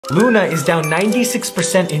Luna is down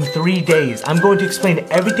 96% in 3 days. I'm going to explain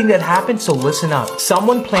everything that happened, so listen up.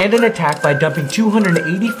 Someone planned an attack by dumping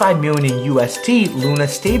 285 million in UST, Luna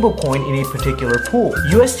stablecoin, in a particular pool.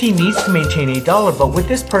 UST needs to maintain $1, but with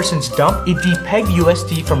this person's dump, it depegged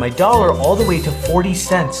UST from $1 all the way to 40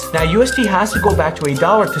 cents. Now UST has to go back to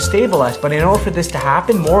 $1 to stabilize, but in order for this to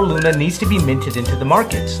happen, more Luna needs to be minted into the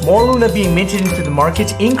markets. More Luna being minted into the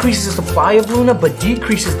markets increases the supply of Luna, but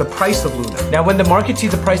decreases the price of Luna. Now when the market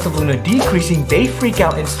sees the price of Luna decreasing, they freak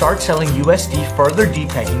out and start selling USD, further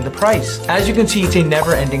depegging the price. As you can see, it's a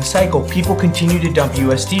never-ending cycle. People continue to dump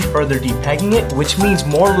USD, further depegging it, which means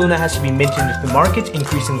more Luna has to be minted into the markets,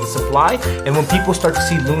 increasing the supply, and when people start to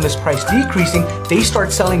see Luna's price decreasing, they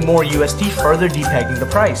start selling more USD, further depegging the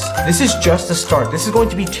price. This is just the start. This is going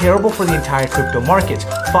to be terrible for the entire crypto markets.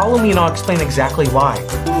 Follow me and I'll explain exactly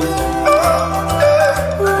why.